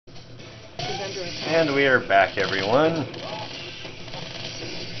under attack. And we are back, everyone.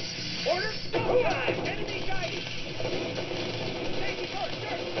 Order. Enemy guided.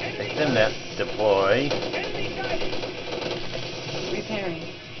 Take the net, deploy. Enemy guided. Repairing.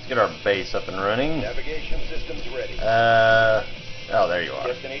 Let's get our base up and running. Navigation systems ready. Oh, there you are.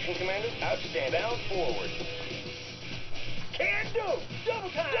 Destination, Commander? Outstanding. Bound forward. Can do. Double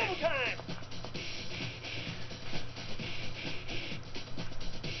time. Double time.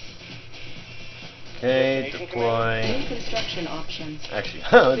 Okay, deploy. New construction options. Actually,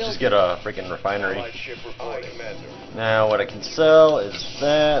 let's just get a freaking refinery. Allied ship reporting, Commander. Now, what I can sell is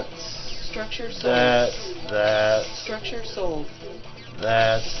that, Structure sold. that, Structure sold.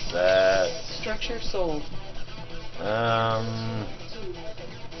 that. Structure sold.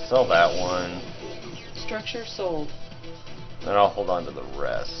 Sell that one. Structure sold. Then I'll hold on to the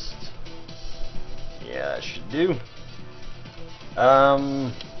rest. Yeah, that should do.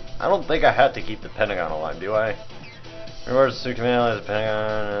 I don't think I have to keep the Pentagon alive, do I? Reverse to command the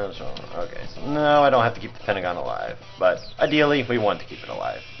Pentagon. Okay, so no, I don't have to keep the Pentagon alive. But ideally, we want to keep it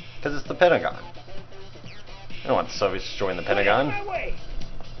alive. Because it's the Pentagon. I don't want the Soviets destroying the Pentagon. My way.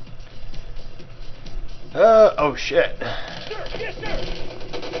 Oh shit. Sir, yes, sir.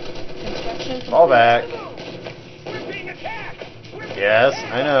 Construction Fall complete. back. We're being attacked. We're being Yes,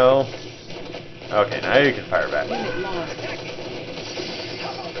 attacked. I know. Okay, now you can fire back. Unit lost.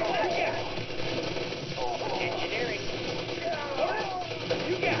 Engineering.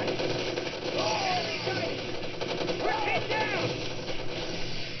 You got it. We're pinned down.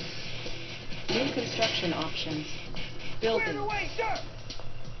 New construction options. Clear Building. the way, sir.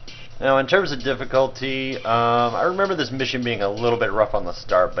 Now, in terms of difficulty, I remember this mission being a little bit rough on the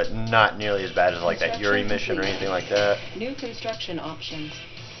start, but not nearly as bad as like that Yuri mission or anything like that. New construction options.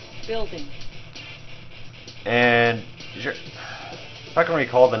 Building. And if I can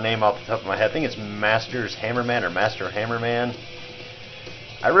recall the name off the top of my head, I think it's Master's Hammerman or Master Hammerman.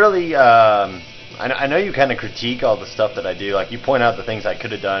 I really, I know you kind of critique all the stuff that I do. Like, you point out the things I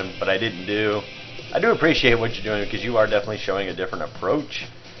could have done, but I didn't do. I do appreciate what you're doing because you are definitely showing a different approach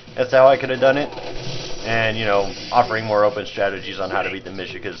as to how I could have done it. And, you know, offering more open strategies on how to beat the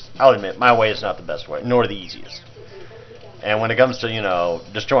mission, because I'll admit, my way is not the best way, nor the easiest. And when it comes to, you know,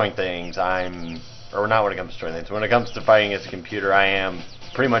 destroying things, or not when it comes to destroying things, when it comes to fighting against a computer, I am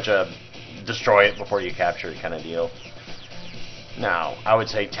pretty much a destroy it before you capture it kind of deal. Now, I would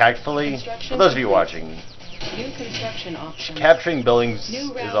say tactfully, for those of you watching, New construction options. capturing buildings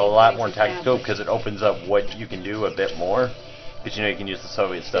New is rally a lot points more tactical established. because it opens up what you can do a bit more. Because, you know, you can use the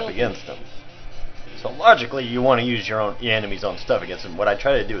Soviet stuff Building. against them. So logically, you want to use your enemy's own stuff against them. What I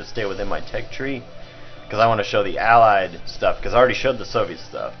try to do is stay within my tech tree, because I want to show the Allied stuff, because I already showed the Soviet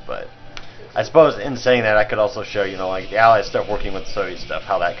stuff, but I suppose in saying that, I could also show, you know, like the Allied stuff working with the Soviet stuff,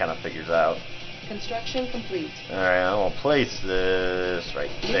 how that kind of figures out. Construction complete. Alright, I'm going to place this right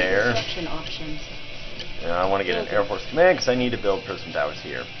New there. construction options. And I want to get an Air Force Command, because I need to build prism towers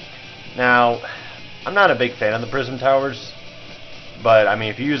here. Now, I'm not a big fan of the prism towers, but, I mean,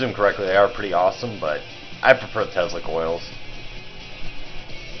 if you use them correctly, they are pretty awesome, but I prefer Tesla coils.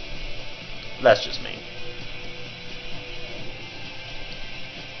 That's just me.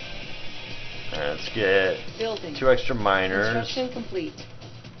 Alright, let's get Building. 2 extra miners. Construction complete.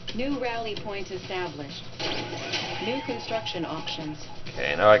 New rally point established. New construction options.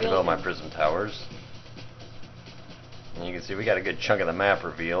 Okay, now I can build my Building. prism towers. And you can see we got a good chunk of the map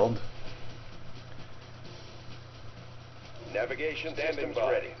revealed. Navigation systems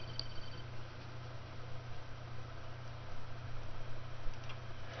ready.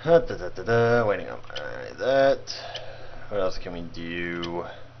 Waiting on that. What else can we do?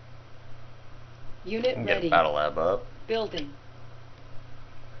 Unit We can get ready. a battle lab up. Building.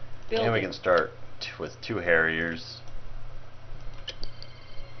 And we can start with 2 Harriers.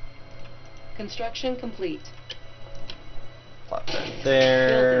 Construction complete. Plop that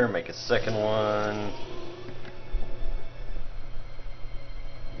there. Building. Make a second one.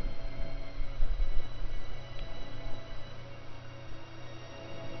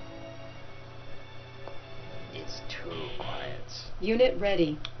 It's too quiet. Unit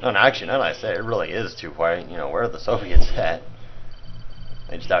ready. No, actually, now that I say it, it really is too quiet. You know, where are the Soviets at?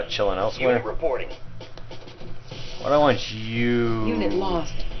 They just out chilling elsewhere. Unit reporting. What I want you... Unit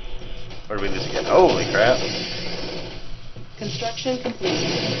lost. Where did we lose again? Holy crap. Construction complete.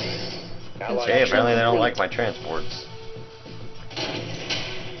 Okay, apparently they don't like my transports.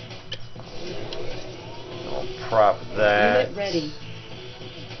 I'll prop that. Unit ready.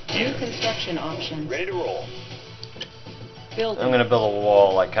 New construction options. Ready to roll. Building. I'm going to build a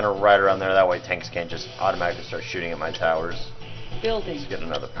wall like kind of right around there. That way tanks can't just automatically start shooting at my towers. Building. Let's get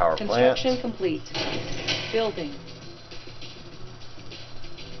another power plant. Construction complete. Building.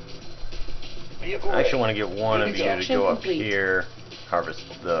 Vehicle I actually ready. want to get one of you to Construction go up complete. here, harvest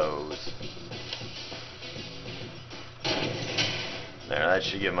those. There, that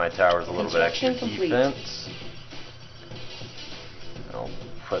should give my towers a little bit extra Construction complete. defense. I'll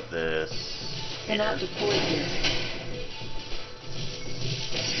put this Cannot here. deploy here.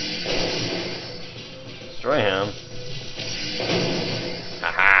 Destroy him.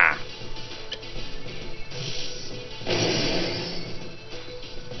 Haha!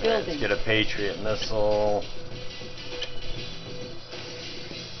 Let's Building. get a Patriot missile.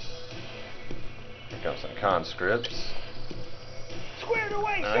 Here comes some conscripts. Squared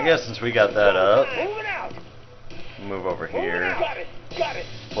away, Now, sir. I guess since we got that up, Moving out. move over Moving here. out. Got it. Got it.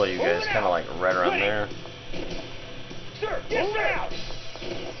 Pull you guys kind of like right around Ready. there. Sir, yes, sir. Out.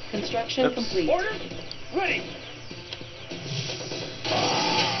 Construction Oops. complete. Orders. Ready.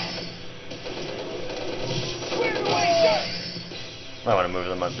 Squared away, sir. I want to move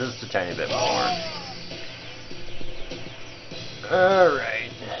them up just a tiny bit more.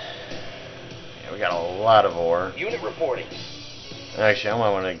 Alright. Yeah, we got a lot of ore. Unit reporting. Actually, I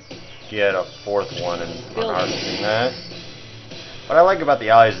might want to get a fourth one and Building. harvesting that. What I like about the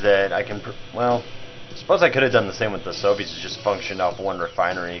Allies is that I can, well, I suppose I could have done the same with the Soviets, just functioned off one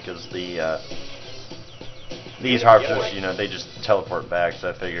refinery, because these harvesters, you know, they just teleport back, so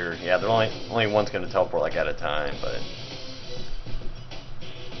I figure, yeah, they're only one's going to teleport like at a time, but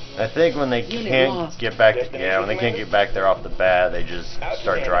I think when they Unit can't lost. get back, Destination yeah, when they can't commander? get back there off the bat, they just start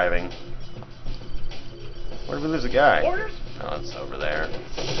Outstanding. driving. Where did we lose a guy? Orders. Oh, it's over there.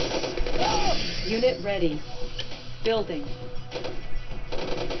 Unit ready. Building.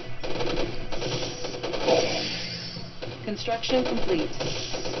 Construction complete.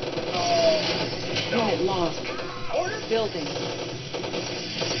 Unit lost. Orders. Building.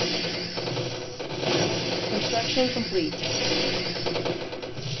 Construction complete.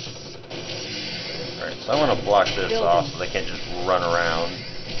 Alright, so I want to block this Building. off so they can't just run around.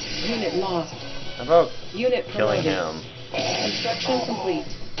 Unit lost. How about Unit killing promoted. him? Construction complete.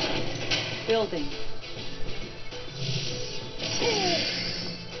 Building.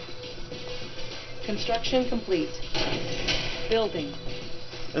 Construction complete. Building.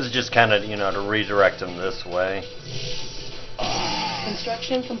 This is just kind of, you know, to redirect them this way.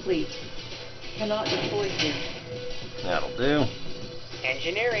 Construction complete. Cannot deploy here. That'll do.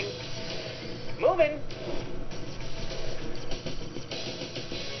 Engineering. Moving.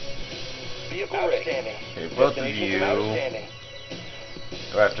 Vehicle ready. Outstanding. Okay, both of Destination you outstanding.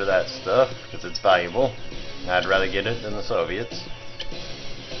 go after that stuff, because it's valuable. I'd rather get it than the Soviets.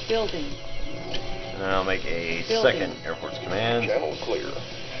 Building. And then I'll make a Building. second Air Force Command. Channel clear.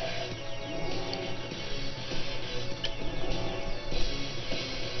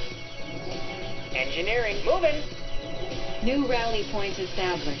 Engineering. Moving. New rally point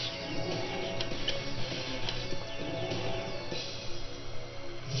established.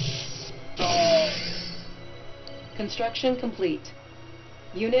 Construction complete.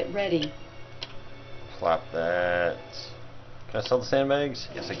 Unit ready. Flop that. Can I sell the sandbags?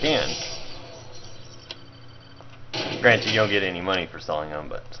 Yes, I can. Granted, you don't get any money for selling them,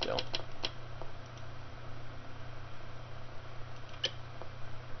 but still.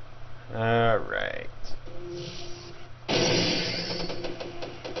 Alright.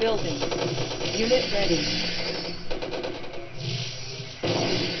 Building. Unit ready.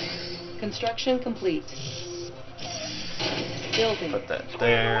 Construction complete. Building. Put that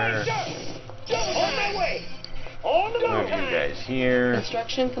there. On my way. On the move. Move you guys here.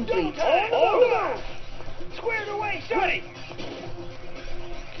 Construction complete. On the move. Squared away, sir. Ready.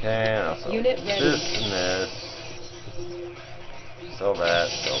 Okay, and I'll sell Unit ready. this and this. Sell that,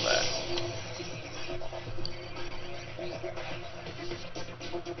 sell that.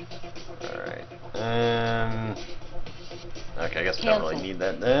 Alright. Okay, I guess I don't really Cancel. need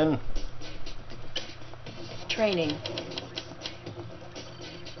that then. Training.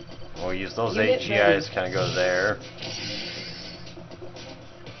 We'll use those Unit 8 ready. GIs, kind of go there.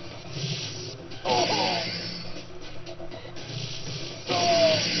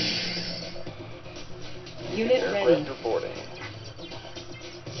 Unit Aircraft ready. reporting.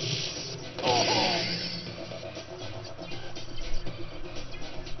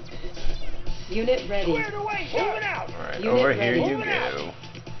 Unit ready. Squared away, sir. Moving out. Alright, Unit over here ready. you Moving out. go.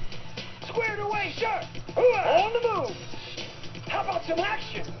 Squared away, sir. On the move. How about some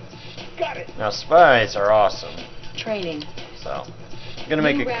action? Got it. Now spies are awesome, Training. so I'm gonna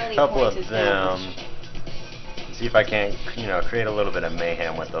make New a rally couple of points them. established. See if I can't, you know, create a little bit of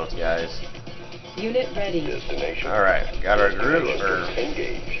mayhem with those guys. Unit ready. Destination. Alright, got our group.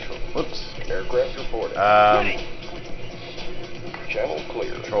 Engaged. Whoops. Aircraft reporting. Channel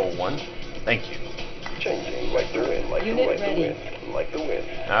clear. Control 1. Thank you. Changing vector and like Unit the ready. wind. Like the wind.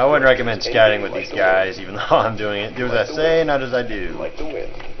 I wouldn't recommend scouting with these guys, even though I'm doing it. Do as I say, not as I do. Like the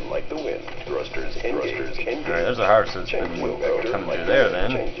wind. Like the wind. Thrusters engaged. Alright, there's a harvester that's been coming through there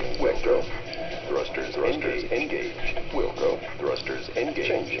then. Changing vector. Thrusters engaged. Wilco. Thrusters engaged.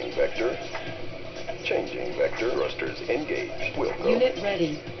 Changing vector. Changing vector. Thrusters engaged. Wilco. Unit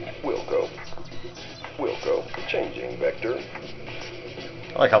ready. Wilco. Wilco. Changing vector.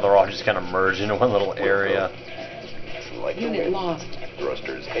 I like how they're all just kind of merged into one little area. Like the Unit wind. lost.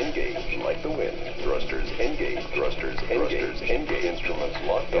 Thrusters engaged. Like the wind. Thrusters engaged. Thrusters engaged. Engaged. Instruments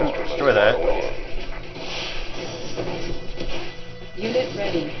locked on. Destroy that. Unit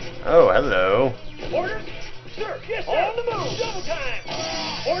ready. Oh, hello. Orders? Sir, yes, sir. On the move. Double time.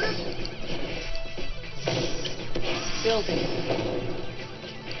 Orders? Building.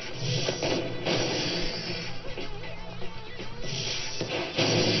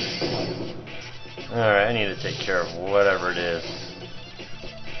 Alright, I need to take care of whatever it is.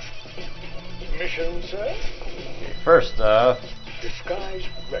 Mission, sir. Okay, first off, Disguise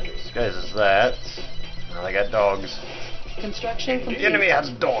ready. disguise is that. Now they got dogs. Construction The complete. enemy has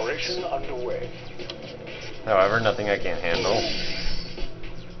dogs. Operation underway. However, nothing I can't handle.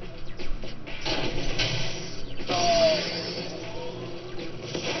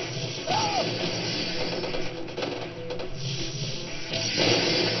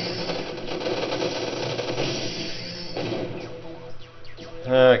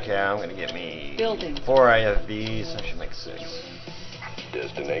 Okay, I'm gonna get me Building. 4 IFVs. I should make 6.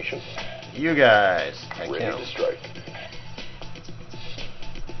 Destination. You guys, I Ready count. to strike.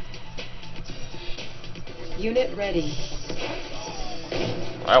 Unit ready.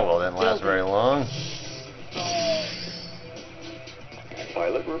 That well didn't last Building. very long.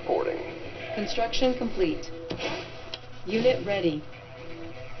 Pilot reporting. Construction complete. Unit ready.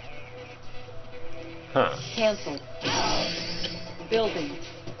 Huh. Cancel. Building.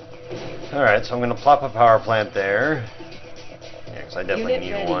 Alright, so I'm gonna plop a power plant there. Yeah, 'cause I definitely Unit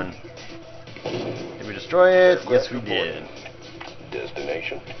need ready. one. Did we destroy it? Yes, we did.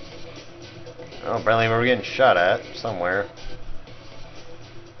 Destination. Oh, apparently we were getting shot at somewhere. Is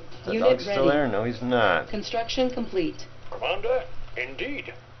that Unit dog still ready. there? No, he's not. Construction complete. Commander,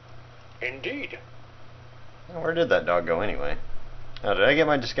 indeed. Indeed. Oh, where did that dog go anyway? Oh, did I get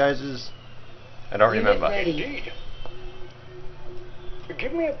my disguises? I don't Unit remember. ready. Indeed.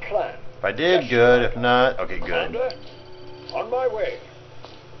 Give me a plan. If I did, good. If not, okay, good. Commander, on my way.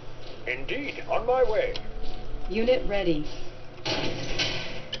 Indeed, on my way. Unit ready.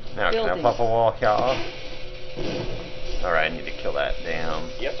 Now, can I Building. pop a wall here? Alright, I need to kill that down.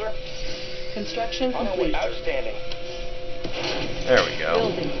 Yes, sir. Construction On our way. complete. Outstanding. There we go.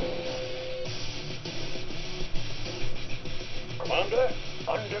 Building. Commander,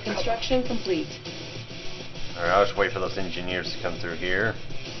 undercover. Construction complete. Alright, I'll just wait for those engineers to come through here.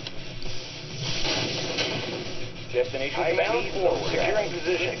 Destination bound forward. Securing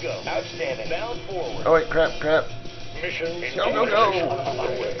position. Go. Outstanding. Bound forward. Oh wait, crap. Mission. Go, go, go.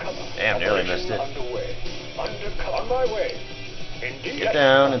 Undercover. Damn, nearly missed it. Underway. Undercover. On my way. Indeed. Get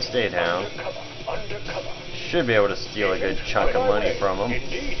down and stay down. Undercover. Undercover. Should be able to steal a good chunk of money from them.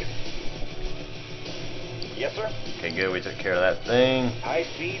 Indeed. Yes, sir. Okay, good, we took care of that thing. High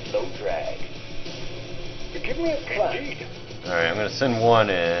speed, low drag. Give me a plan. Indeed. Alright, I'm gonna send one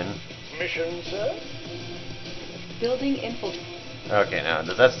in. Mission, sir. Building infiltrate. Okay, now,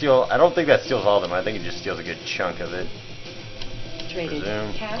 does that steal? I don't think that steals all of them. I think it just steals a good chunk of it.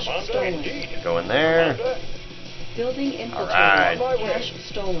 Presume. Cash Commander, stolen. indeed. Go in there. Commander, Building infiltrated. Alright. On my way. Cash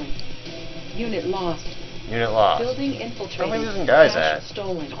stolen. Unit lost. Unit lost. Building infiltrated. Where are we losing guys Cash at?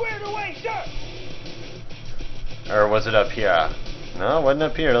 stolen. Squared away, sir. Or was it up here? No, it wasn't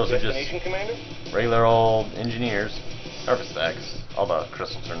up here. Those are Destination, just Commander. regular old engineers. Harvest stacks. All the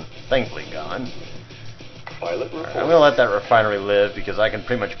crystals are thankfully gone. Pilot Alright, reporting. I'm gonna let that refinery live because I can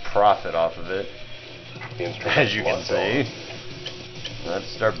pretty much profit off of it, Instruments as you can locked on. see. Let's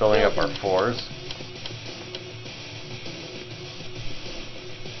start building up our fours.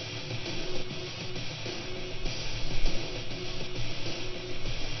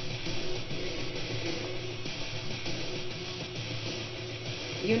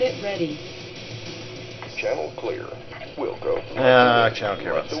 Unit ready. Channel clear. We'll go. Actually, I don't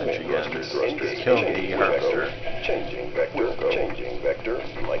care about the sentry guns. Thrusters Kill engaged. the harvester. Changing vector. Go. Changing vector.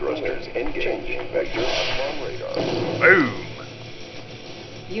 Like thrusters engaged. Changing vector. On radar. Boom!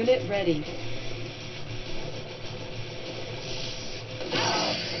 Unit ready.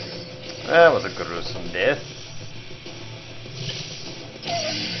 That was a gruesome death.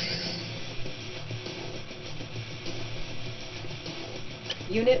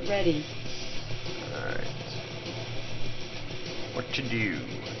 Unit ready. Alright. What to do?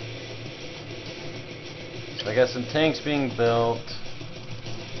 So I got some tanks being built.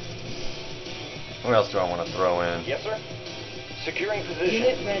 What else do I want to throw in? Yes, sir. Securing position.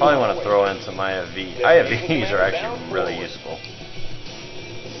 Unit ready. Probably want to throw in some IFVs. IFVs are actually really useful.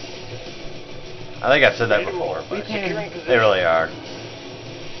 I think I've said that before, but Repair. they really are.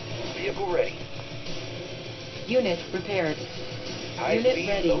 Vehicle ready. Unit repaired. High Unit speed,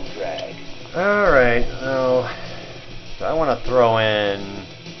 ready. low drag. Alright, so I want to throw in.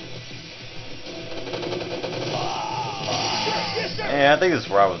 Yes, sir. Yeah, I think this is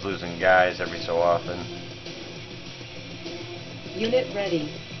where I was losing guys every so often. Unit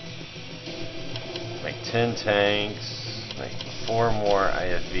ready. Make 10 tanks, make 4 more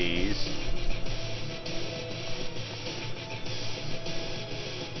IFVs.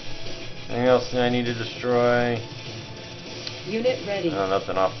 Anything else that I need to destroy? Unit ready. No,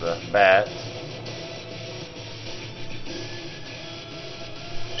 nothing off the bat.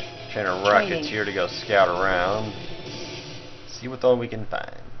 Train our rockets Training. here to go scout around. See what all we can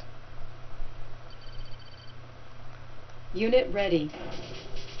find. Unit ready.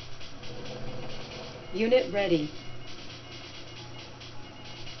 Unit ready.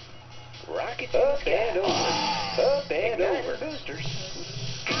 Rockets up and over. Up and over. Boosters.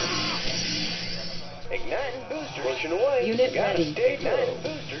 Igniting boosters. Pushing away. Unit Gotta ready. stay igniting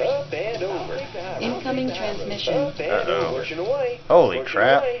boosters. Up and over. Incoming transmission. Up and Uh-oh. over. Pushing away. Holy Pushing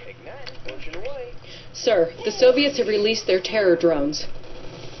crap. away. Igniting. Pushing away. Sir, the Soviets have released their terror drones.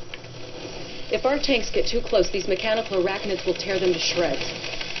 If our tanks get too close, these mechanical arachnids will tear them to shreds.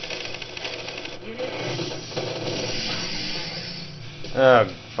 Oh,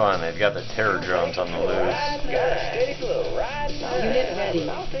 fun. They've got the terror drones on the loose. Got a steady flow. Right side. Unit ready.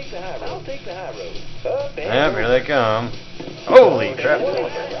 I'll take the high road. I'll take the high road. Up and Yep, here over. they come. Holy crap.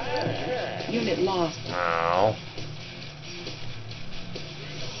 Unit lost. Oh.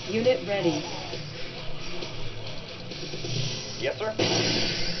 Unit ready. Yes, sir.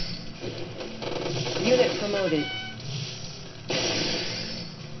 Unit promoted.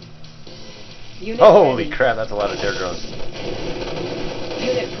 Unit Holy ready. crap, that's a lot of terror drones.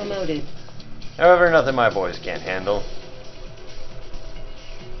 Unit promoted. However, nothing my boys can't handle.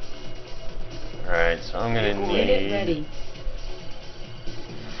 Alright, so I'm gonna Unit need ready.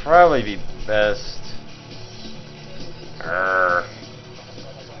 probably be best. Arrgh.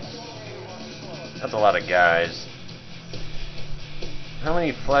 That's a lot of guys. How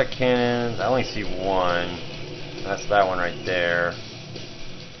many flak cannons? I only see one. That's that one right there.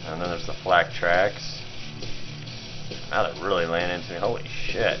 And then there's the flak tracks. Now they're really laying into me. Holy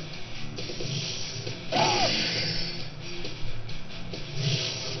shit.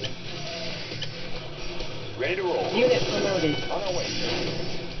 Ready to roll. Unit promoted. On our way.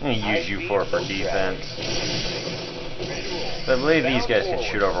 I'm gonna use you for defense. Ready to roll. But I believe these guys can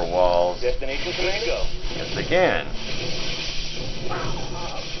shoot over walls. Destination command go. Yes, they can.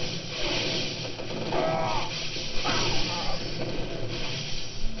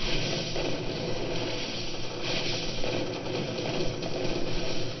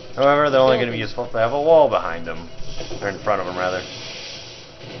 However, they're only going to be useful if they have a wall behind them. Or in front of them, rather.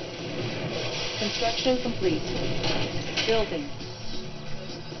 Construction complete. Building.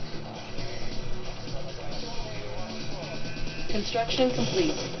 Construction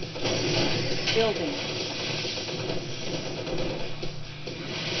complete. Building.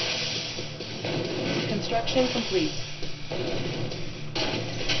 Construction complete.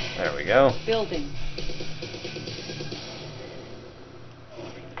 There we go. Building.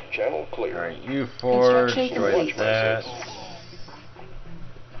 Channel clear. Alright, you four, Construction destroy complete. that.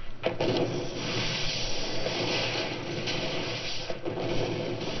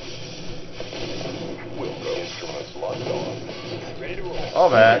 Wilco instruments locked on. Ready to roll. All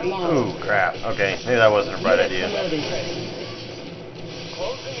that. Lost. Ooh, crap. Okay, maybe that wasn't a bright Unit idea. promoted.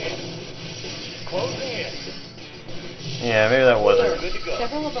 Closing in. Closing in. Yeah, maybe that wasn't. Sir, Good to go.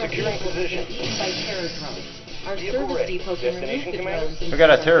 several of our Securing vehicles have been position. eaten by terror drones. Our Vehicle service ready. depot can remove Destination the commander? drones. and We got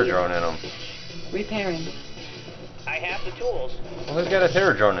a use terror our drone in them. vehicles. Repairing. I have the tools. Well, who's got a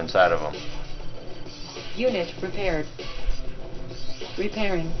terror drone inside of them? Unit repaired.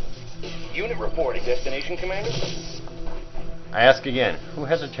 Repairing. Unit reporting. Destination commander. I ask again, who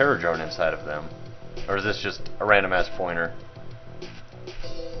has a terror drone inside of them? Or is this just a random ass pointer?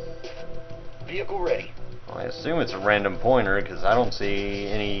 Vehicle ready. Well, I assume it's a random pointer because I don't see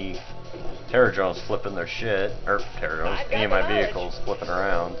any terror drones flipping their shit. Or terror drones, any of my vehicles flipping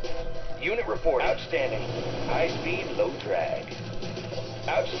around. Unit reporting. Outstanding. High speed, low drag.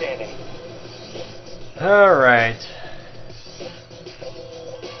 Outstanding. Alright.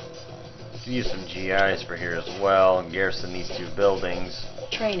 Could use some GIs for here as well and garrison these two buildings.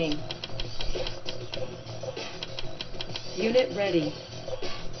 Training. Unit ready.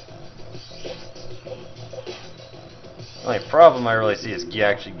 The only problem I really see is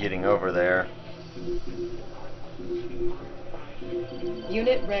actually getting over there.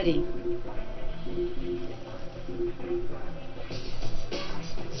 Unit ready.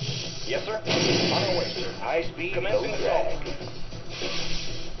 Yes, sir. On our way, sir. High speed, commencing assault.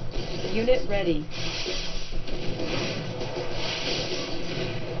 Unit ready.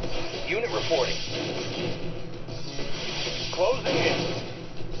 Unit reporting. Closing in.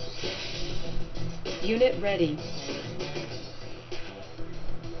 Unit ready.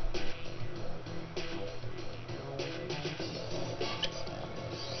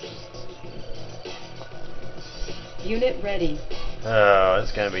 Unit ready. Oh,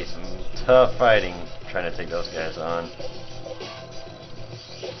 it's gonna be some tough fighting trying to take those guys on.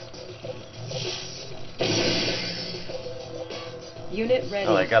 Unit ready.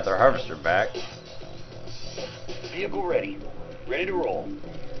 Oh, they got their harvester back. Vehicle ready. Ready to roll.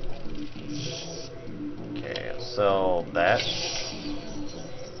 Okay, so that.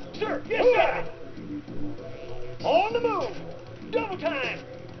 Sir, yes, sir. On the move. Double time.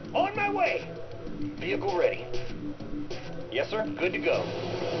 On my way. Vehicle ready. Yes, sir. Good to go.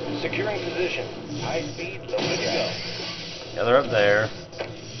 Securing position. High speed, low to go. Yeah, they're up there.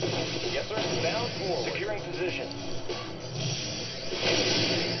 Yes, sir. Bound forward. Securing position.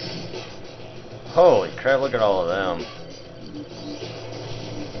 Holy crap, look at all of them.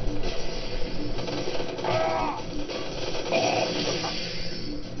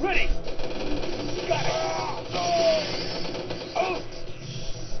 Ready. Got it. Oh.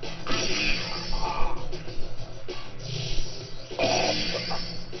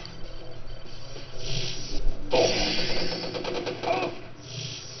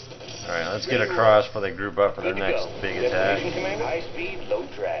 Alright, let's get across before they group up for their Good to next go. big Destination, attack. Commander. High speed, low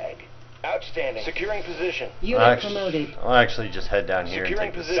drag. Outstanding. Securing position. Unit promoted. I'll actually just head down here Securing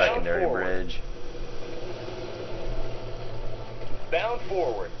and take the position. secondary Forward. bridge. Bound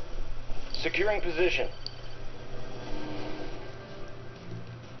forward. Securing position.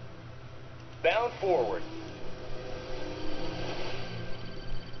 Bound forward.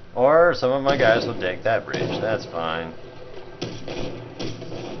 Or some of my guys will take that bridge. That's fine.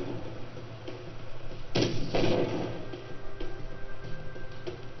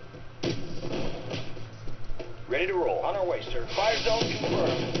 Ready to roll. On our way, sir. Fire zone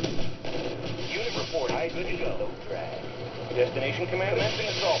confirmed. Unit report. High good to go. Low drag. Destination command. Commencing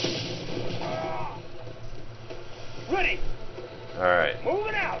assault. Ready. Alright.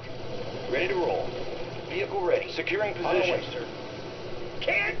 Moving out. Ready to roll. Vehicle ready. Securing position. On our way, sir.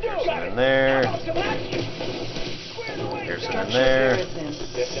 Can do. Here's Got some it. in there. How about some action? Square the way, Here's sir. some in there. Garrison.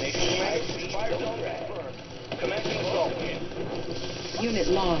 Destination command. Fire zone confirmed. Commencing assault. Unit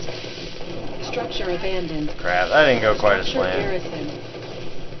lost. Structure abandoned. Crap, that didn't go quite as Structure planned. garrison.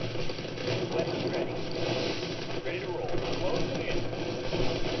 Weapons ready. Ready to roll. Closing in.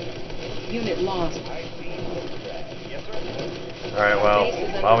 Unit lost. High speed, low drag. Yes, sir. Alright, well,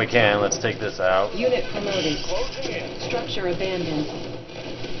 while we can, let's take this out. Unit promoted. Closing in. Structure abandoned.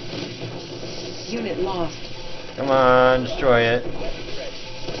 Unit lost. Come on, destroy it. Weapons ready.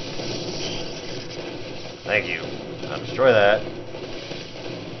 Thank you. Now destroy that.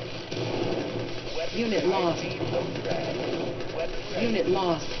 Weapons Unit ready. lost. High speed, low drag. Weapons ready. Unit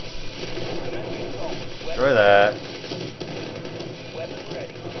lost. Commencing assault. Destroy that. Weapons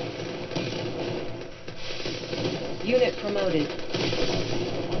ready. Unit promoted.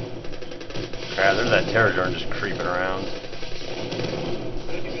 Crap, there's that terror drone just creeping around.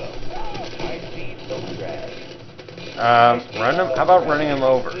 Good to go. High speed, low drag. Run them. How about running them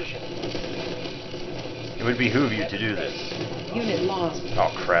over? Position. It would behoove you to do this. Unit lost.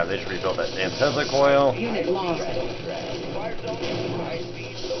 Oh crap, they just rebuilt that damn Tesla coil. Unit lost. Low drag. Fire zone. High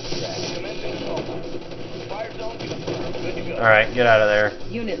speed, low drag. Commencing assault. Fire zone confirmed. Good to go. Alright, get out of there.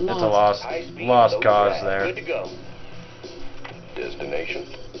 Unit It's a lost. High speed, lost low cause drag. there. Good to go. Destination.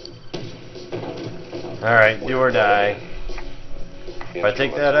 Alright, do or die. If I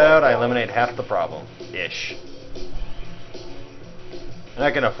take that out, I eliminate half the problem. Ish. And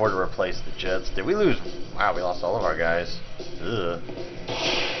I can afford to replace the jets. Did we lose? Wow, we lost all of our guys. Ugh.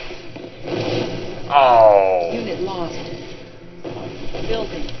 Oh. Unit lost.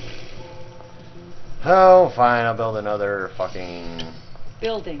 Building. Oh, fine. I'll build another fucking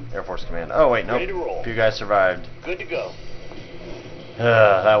Building. Air Force Command. Oh, wait, nope. Ready to roll. A few guys survived. Good to go.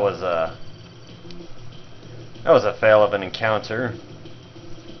 That was a fail of an encounter.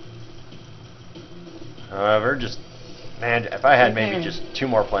 However, just man, if I had maybe just 2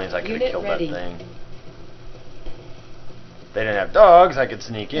 more planes, I could have killed that thing. If they didn't have dogs, I could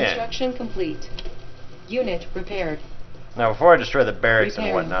sneak in. Construction complete. Unit repaired. Now, before I destroy the barracks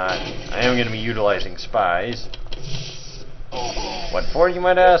and whatnot, I am going to be utilizing spies. What for, you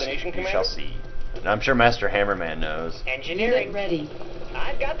might ask? You shall see. And I'm sure Master Hammerman knows. Engineering. Unit ready.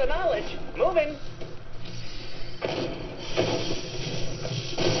 I've got the knowledge. Moving.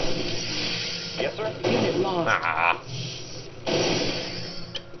 Yes, sir. Unit lost. Ah.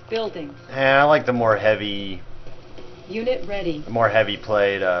 Building. Yeah, I like the more heavy Unit ready.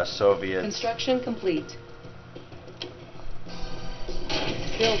 played Soviets. Construction complete.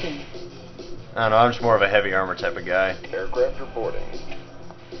 Building. I don't know, I'm just more of a heavy armor type of guy. Aircraft reporting.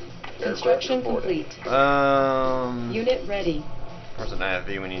 Construction complete. Unit ready. Where's an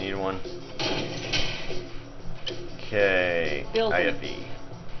IFV when you need one? Okay, Building. IFV.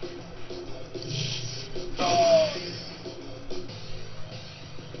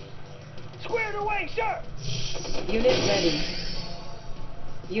 Squared away, sir. Unit ready.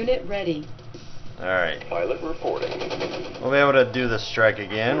 Unit ready. Alright, Pilot reporting. we'll be able to do the strike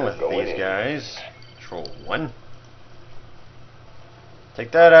again with Going these in. guys. Control 1.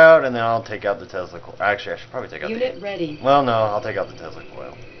 Take that out, and then I'll take out the Tesla coil. Actually, I should probably take out Unit ready. Well, no, I'll take out the Tesla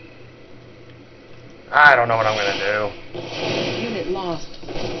coil. I don't know what I'm going to Unit lost.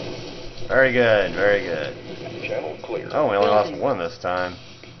 do. Very good, very good. Channel clear. Oh, we only lost Building. 1 this time.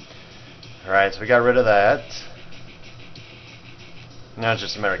 Alright, so we got rid of that. Now it's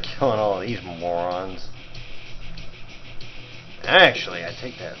just a matter of killing all of these morons. Actually, I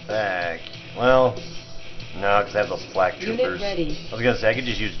take that back. Well, no, because I have those flak troopers. Unit ready. I was going to say, I could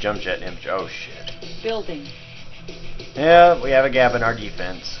just use jump jet and imp. Oh, shit. Building. Yeah, we have a gap in our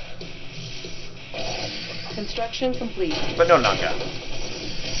defense. Construction complete. But no knockout.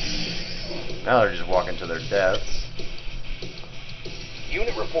 Now they're just walking to their deaths.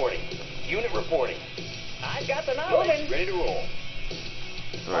 Unit reporting. Unit reporting. I've got the knowledge. Moving. Ready to roll.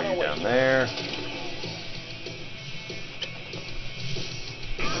 Throw you down there.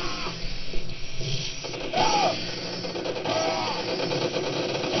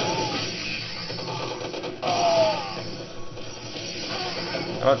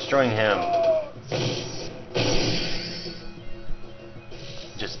 Oh, destroying him.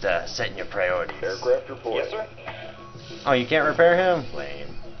 Just setting your priorities. Aircraft reporting. Yes, sir. Oh, you can't repair him?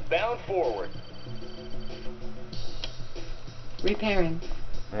 Lame. Bound forward. Repairing.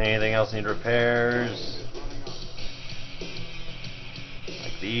 Anything else need repairs?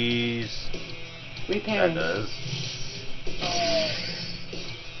 Like these. That Repairing. does.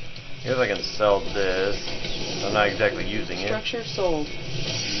 Guess I can sell this. I'm not exactly using it. Structure sold.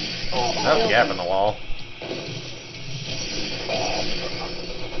 That's a gap in the wall.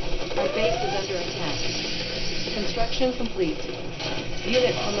 Our base is under attack. Construction complete.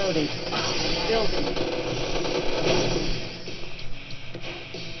 Unit promoted. Building.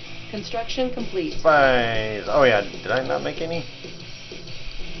 Construction complete. Spies. Oh yeah, did I not make any?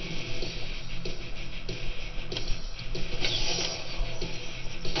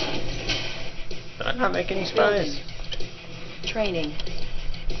 Did I not make any spies? Building. Training.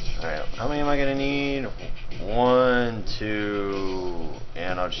 Alright, how many am I gonna need? 1, 2,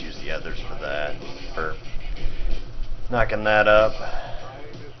 and I'll just use the others for that. For knocking that up.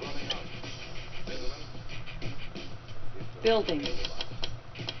 Building.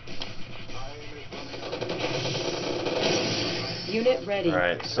 Unit ready.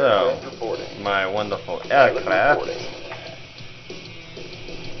 Alright, so Aircraft reporting. my wonderful Pilot aircraft. reporting.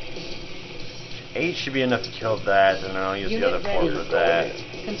 8 should be enough to kill that, and then I'll use Unit the other 4 ready. for that.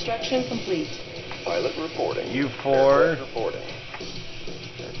 Construction complete. Pilot reporting. You 4, Aircraft reporting.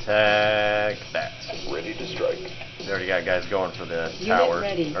 attack that. Ready to strike. We already got guys going for the Unit tower,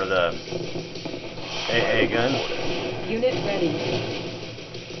 ready. or the AA gun. Unit ready.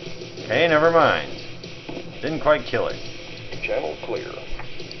 Okay, never mind. Didn't quite kill it. Channel clear.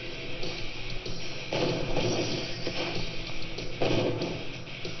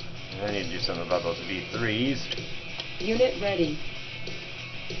 I need to do something about those V3s. Unit ready.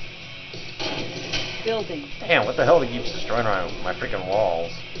 Building. Damn, what the hell keeps destroying my freaking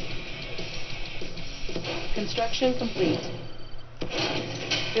walls? Construction complete.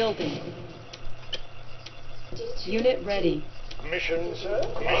 Building. Unit ready. Mission, sir.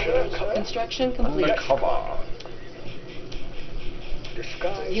 Mission. Construction complete. Undercover.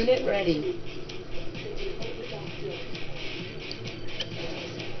 Disguise. Unit ready.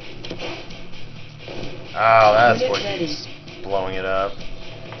 Oh, that's Unit what ready. he's blowing it up.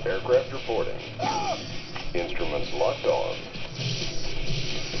 Aircraft reporting. Instruments locked on.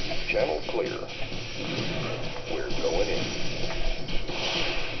 Channel clear. We're going in.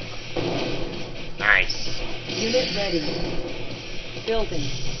 Nice. Unit ready. Building.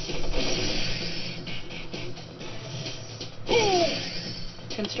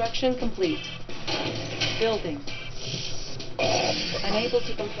 Construction complete. Building. Unable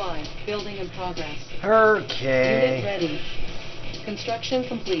to comply. Building in progress. Okay. Unit ready. Construction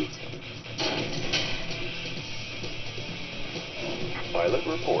complete. Pilot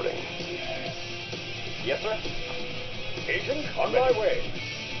reporting. Yes, sir. Agent, on my way.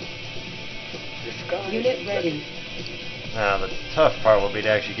 Disguise. Unit ready. Now the tough part will be to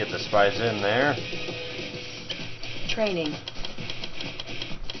actually get the spies in there. Training.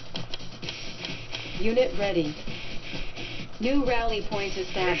 Unit ready. New rally point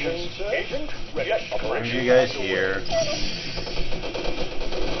established. Agent, ready. Yes, Bring operation you guys underway. here.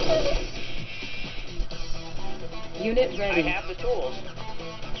 Unit I ready. have the tools.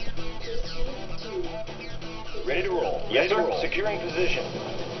 Ready to roll. Yes, sir. Securing position.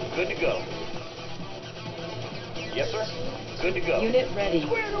 Good to go. Yes, sir. Good to go. Unit ready.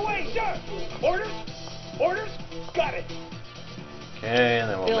 Squared away, sir. Orders. Orders. Got it. Okay, and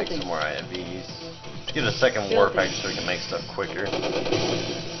then we'll make Building. some more IFVs. Let's get a second warp Building. package so we can make stuff quicker.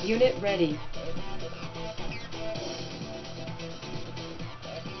 Unit ready.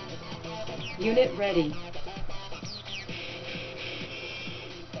 Unit ready.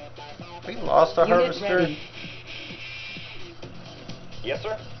 We lost a Unit harvester. ready. Yes,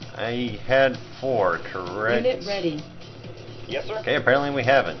 sir. I had 4, correct? Unit ready. Yes, sir. Okay, apparently we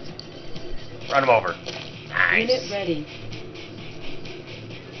haven't. Run them over. Nice. Unit ready.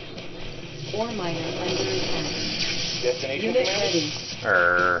 Ore miner under attack. Destination Unit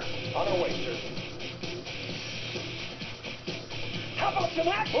commander. ready. On our way, sir. How about some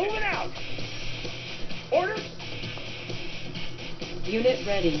action? Moving out. Orders. Unit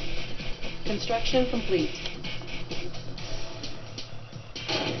ready. Construction complete.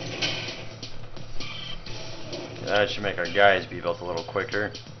 That should make our guys be built a little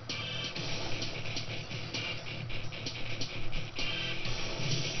quicker.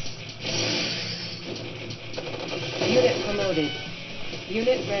 Unit promoted.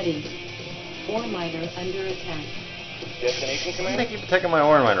 Unit ready. Ore miner under attack. Destination What do commander. they keep taking my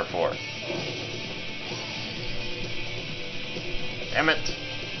ore miner for? Damn it.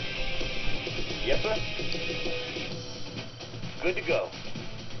 Yes, sir. Good to go.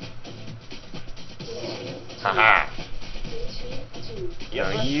 Haha.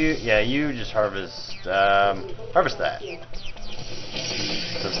 Yes, No, sir. you just harvest that.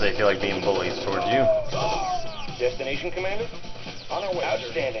 Since they feel like being bullies towards you. Destination commander. On our way.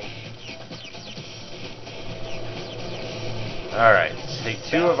 Outstanding. Alright, take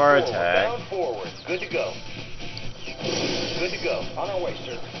 2 of our Bound forward, attack. Bound forward. Good to go. Good to go. On our way,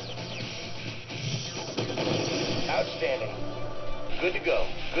 sir. Outstanding. Good to go.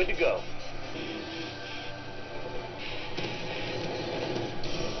 Good to go.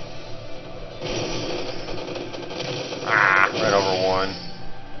 Ah, right over 1.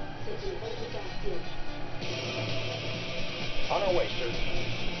 On our way, sir.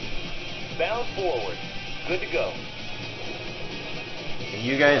 Bound forward. Good to go.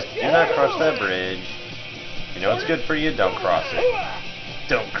 You guys do not cross that bridge. If you know what's good for you, don't cross it.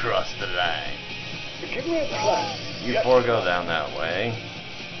 Don't cross the line. Give me a clap. You 4 go down that way.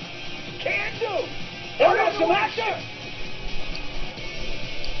 Can do. Order some action.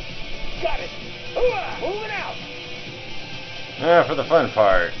 Got it. Moving out. Ah, for the fun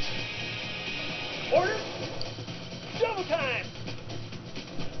part. Order. Double time.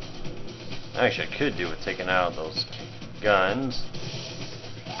 Actually, I could do with taking out those guns.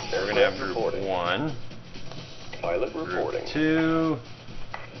 We're gonna have group 1, Pilot group reporting. 2,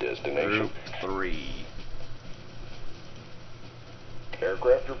 Destination. group 3.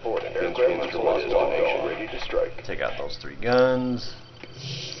 Aircraft reporting. Instruments locked on. Ready to strike. Take out those 3 guns.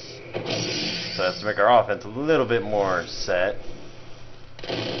 So that's to make our offense a little bit more set.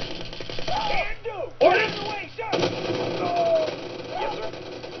 Can do. Order the way, sir. Yes,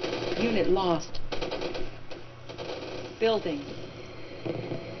 sir. Unit lost. Building.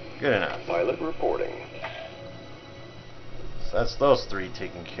 Good enough. Pilot reporting. So that's those 3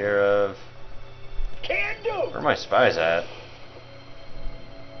 taken care of. Can do. Where are my spies at?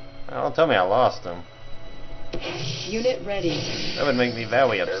 Oh, don't tell me I lost them. Unit ready. That would make me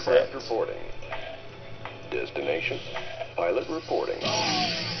very upset. Aircraft reporting. Destination. Pilot reporting.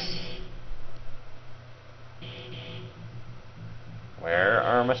 Where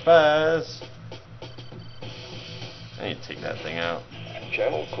are my spies? I need to take that thing out.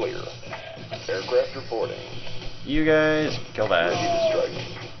 Channel clear. Aircraft reporting. You guys, kill Ready that. to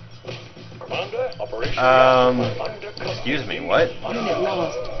strike. Commander, operation Excuse me, what? Unit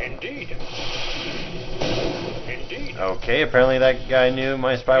lost. Indeed. Indeed. Okay, apparently that guy knew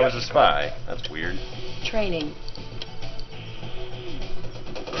my spy was a spy. That's weird. Training.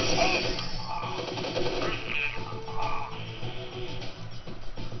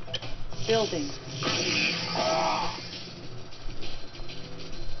 Building.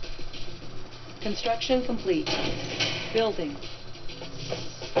 Construction complete. Building.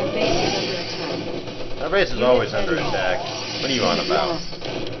 Our base is under attack. Our base is always under attack. What are you on about? Lost.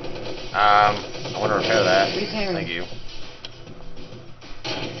 I want to repair that. Repairing. Thank you.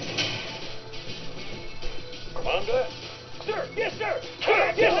 Commander? Sir, yes, sir!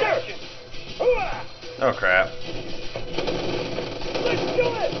 Yes, sir! Hooah! Oh crap. Let's do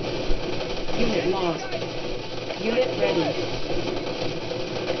it! Unit lost. Unit ready.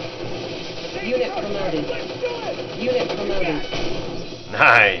 Unit promoted. Let's do it! Unit promoted.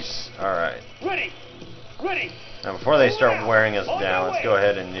 Nice. Alright. Ready! Ready! Now before they start wearing us down, let's go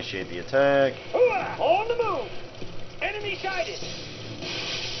ahead and initiate the attack. Hooah! On the move! Enemy sighted!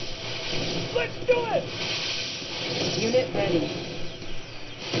 Let's do it! Unit ready.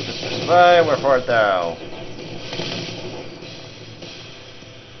 Mr. Spy, wherefore art thou?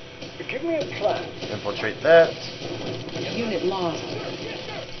 Give me a plan. Infiltrate that. Unit lost. Yes,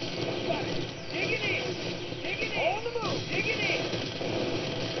 sir. Got it. Dig it in. Dig it in. On the move. Dig it in.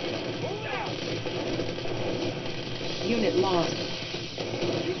 Move out. Unit lost.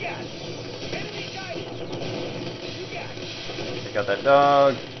 You got it. Enemy sighted. You got it. Take out that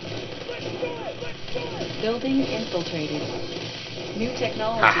dog. Let's do it. Let's do it. Building infiltrated. New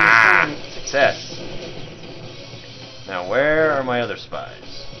technology Haha! acquired. Success. Now where are my other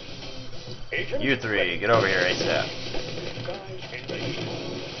spies? Agent? You three, get over here ASAP.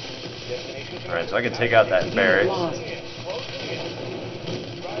 Alright, so I can take out that Unit barracks. lost. Closing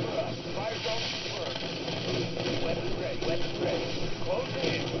in. Driver up. Fire zone confirmed. Weapons ready. Weapons ready. Closing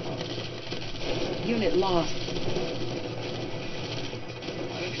in. Unit lost.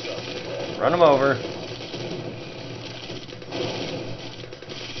 Good to go. Run them over.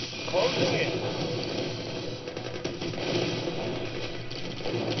 Closing in.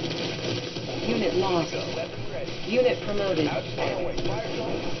 Unit lost. Weapons ready. Unit promoted. Outstanding. Fire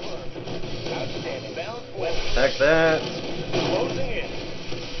zone confirmed. Outstanding. Bound for. Attack that. Closing in.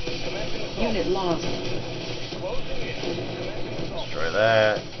 Commencing assault. Unit lost. Closing in. Commencing assault. Destroy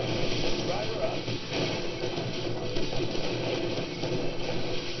that. Driver up.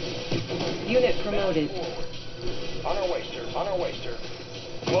 Unit promoted. Forward. On our way, sir. On our way, sir.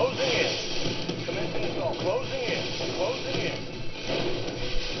 Closing in. Commencing assault. Closing in. Closing in.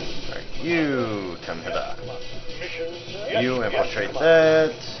 Alright, you come hither. Mission, sir. You Yes, infiltrate yes,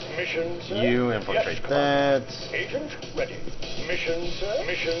 that. Mission, sir. You infiltrate Yes, that. Agent, ready. Mission, sir.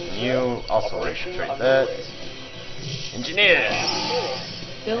 Mission, sir. You also Operation infiltrate underway. that. Engineer!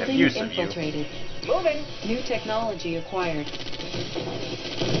 Building use of you. infiltrated. Moving. New technology acquired.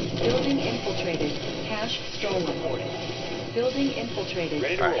 Building infiltrated. Cache stolen. Building infiltrated.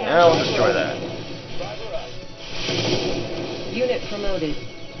 Ready to Alright, roll. now we'll destroy that. Driver up. Unit promoted.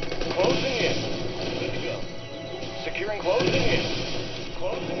 Closing in. Good to go. Securing. Closing in.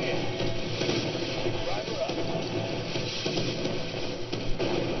 Closing in. Driver up.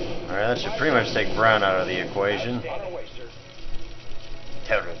 Alright, that should pretty much take Brown out of the equation. On our way, sir.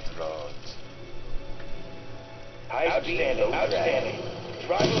 Terran drones. Outstanding. Outstanding.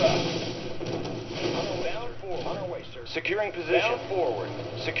 Driver up. Bound forward. On our way, sir. Securing position. Bound forward.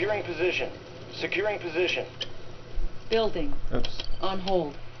 Securing position. Securing position. Building. Oops. On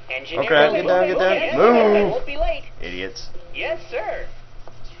hold. Engineer, Okay, get down, get down. Yes, Move. sir. Won't be late. Idiots. Yes, sir.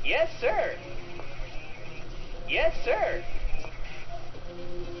 Yes, sir. Yes, sir.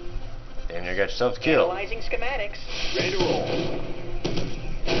 And you got yourself killed. Analyzing schematics. Ready to roll.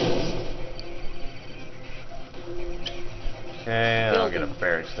 Okay, I'll get a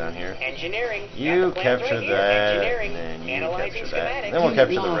barracks down here. Engineering. You Got the plans capture right here. that, Engineering. and then you Analyzing capture that. schematics. Then we'll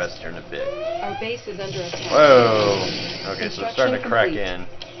capture the Lost. rest here in a bit. Our base is under attack. Whoa! Okay, so it's starting to crack Construction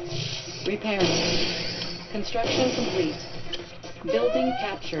in. Repairing. Construction complete. Building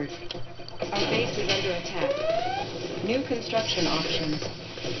captured. Our base is under attack. New construction options.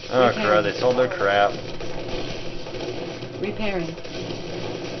 Oh crap, they sold their crap. Repairing.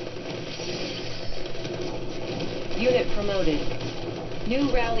 Unit promoted.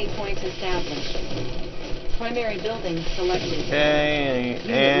 New rally points established. Primary building selected. Okay,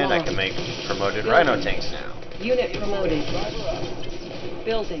 and I can make promoted Rhino tanks now. Unit promoted. Driver up.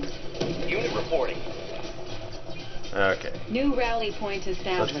 Building. Unit reporting. Okay. New rally point Let's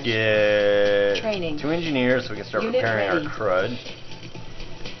established. get Training. 2 engineers so we can start Unit preparing ready. our crud.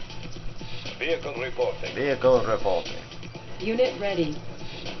 Vehicle reporting. Vehicle revolting. Unit ready.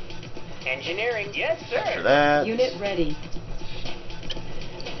 Engineering. Yes, Capture sir. that. Unit ready.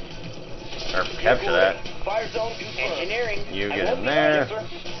 Or capture that. Fire zone confirmed. Engineering. You I get won't in be there. back,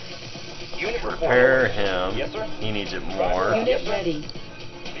 yes, sir. Unit Repair reporting. him. Yes, sir. He needs it more. Unit Yes, sir. ready.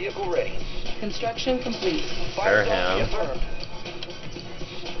 Vehicle ready. Construction complete. Fire Repair zone him. confirmed.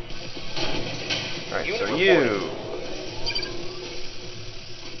 Alright, Unit so reporting. you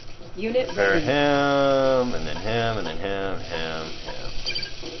Unit repair ready. him, and then him, and then him.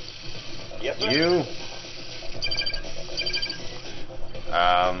 Yes, sir. You.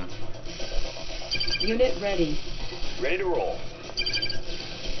 Unit ready. Ready to roll.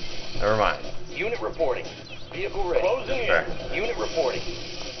 Never mind. Unit reporting. Vehicle ready. Closing Sure. in. Unit reporting.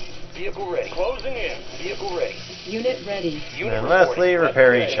 Vehicle ready. Closing in. Vehicle ready. Unit ready. Unit And reporting. Leslie,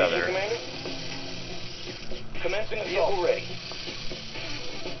 repair Leslie, each ready. other. Commander? Commencing assault. Vehicle ready.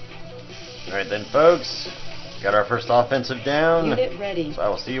 Alright then, folks. Got our first offensive down. Unit ready. So I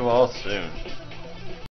will see you all soon.